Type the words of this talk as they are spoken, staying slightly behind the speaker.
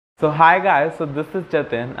So hi guys, so this is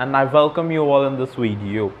Jatin and I welcome you all in this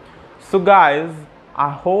video. So guys,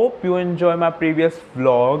 I hope you enjoy my previous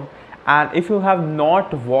vlog, and if you have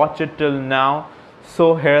not watched it till now,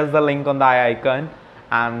 so here's the link on the icon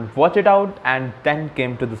and watch it out and then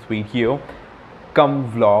came to this video.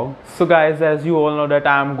 Come vlog. So guys, as you all know that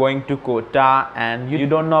I am going to Kota and you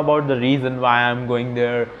don't know about the reason why I am going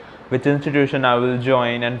there, which institution I will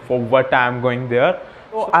join and for what I am going there.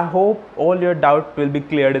 So I hope all your doubt will be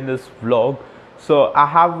cleared in this vlog. So I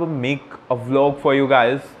have make a vlog for you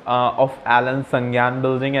guys of Alan Sangyan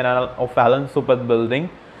building and of Alan Supath building.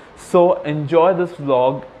 So enjoy this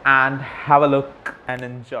vlog and have a look and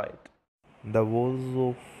enjoy it. The walls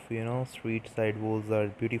of street side walls are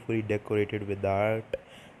beautifully decorated with art,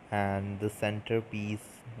 and the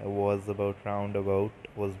centerpiece was about roundabout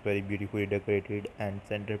was very beautifully decorated and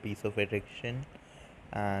centerpiece of attraction,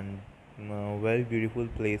 and very beautiful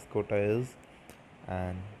place Kota is.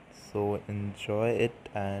 And so enjoy it,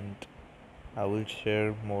 and I will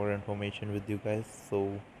share more information with you guys,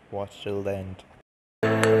 so watch till the end.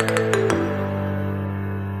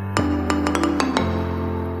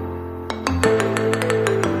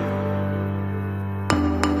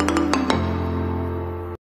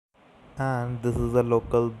 And this is a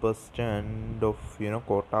local bus stand of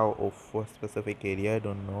Kota of a specific area, I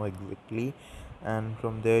don't know exactly, and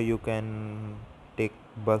from there you can take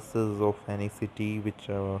buses of any city,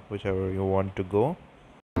 whichever you want to go.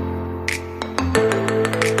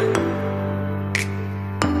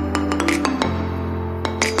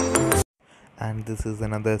 And this is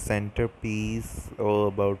another centerpiece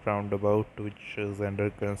about roundabout which is under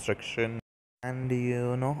construction, and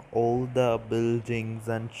all the buildings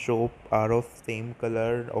and shop are of same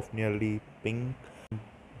color of nearly pink.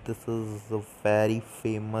 This is a very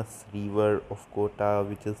famous river of Kota,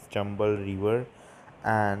 which is Chambal River,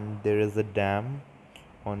 and there is a dam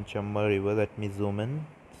on Chambal River. Let me zoom in.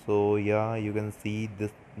 So yeah, you can see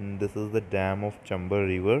this is the dam of Chambal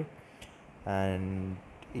River, and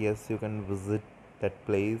yes, you can visit that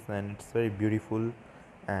place and it's very beautiful.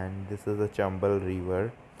 And this is the Chambal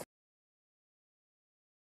River.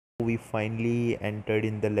 We finally entered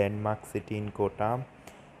in the landmark city in Kota,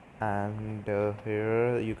 and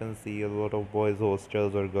here you can see a lot of boys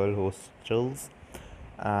hostels or girl hostels,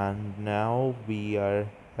 and now we are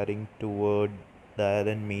heading toward the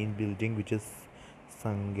Island main building, which is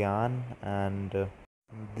Sangyan, and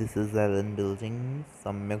this is Island building,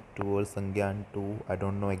 Samyak towards Sangyan 2, I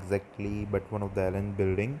don't know exactly, but one of the Island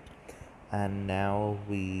building. And now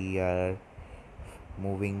we are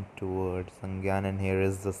moving towards Sangyan, and here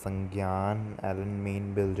is the Sangyan Allen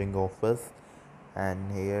main building office,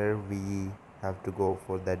 and here we have to go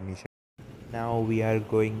for the admission. Now we are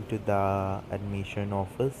going to the admission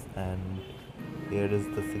office, and here is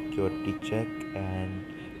the security check, and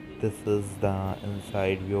this is the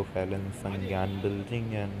inside view of Allen Sangyan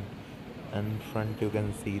building, and in front you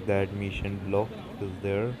can see the admission block is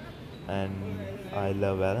there, and I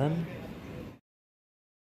love Allen.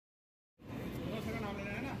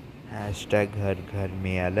 Hashtag Har Ghar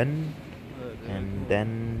Mein Alan. And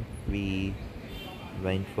then we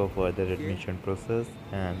went for further admission process,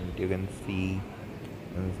 and you can see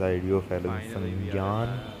inside view of Alan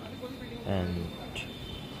Sangyan, and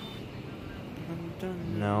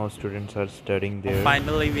now students are studying there.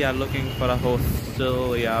 Finally, we are looking for a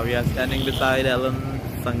hostel. Yeah, we are standing beside Alan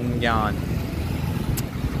Sangyan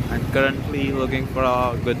and currently looking for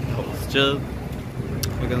a good hostel.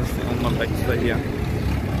 You can see on my back side, yeah.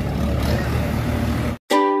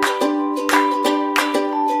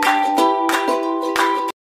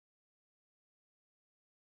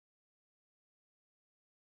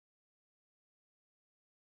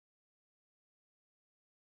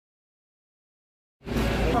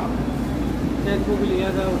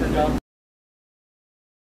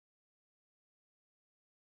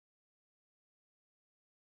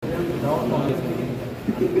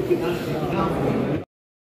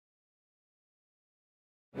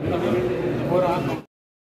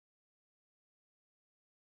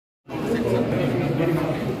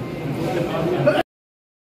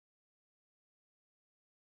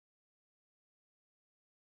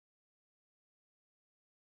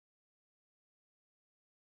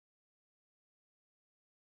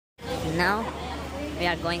 Now we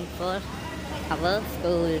are going for our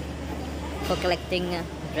school for collecting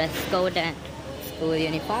dress code and school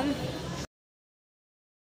uniform.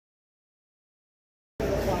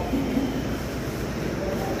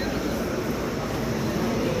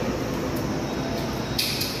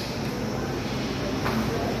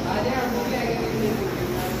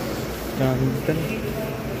 Dun, dun,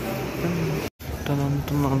 dun, dun,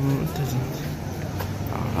 dun, dun,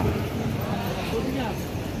 dun.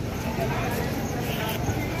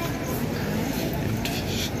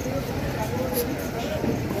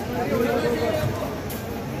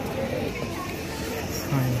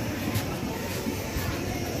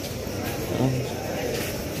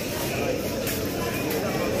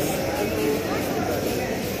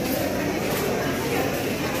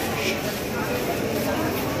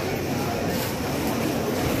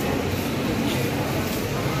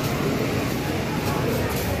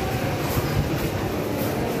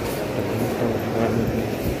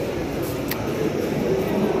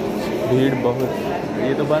 भीड़ बहुत,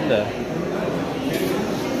 ये तो बंद है।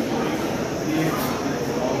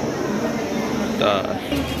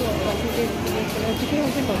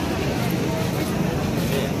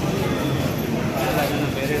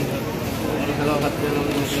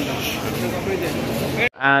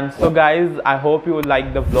 And so guys, I hope you would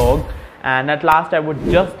like the vlog, and at last I would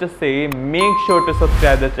just say make sure to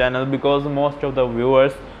subscribe the channel, because most of the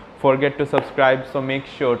viewers forget to subscribe, so make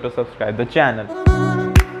sure to subscribe the channel.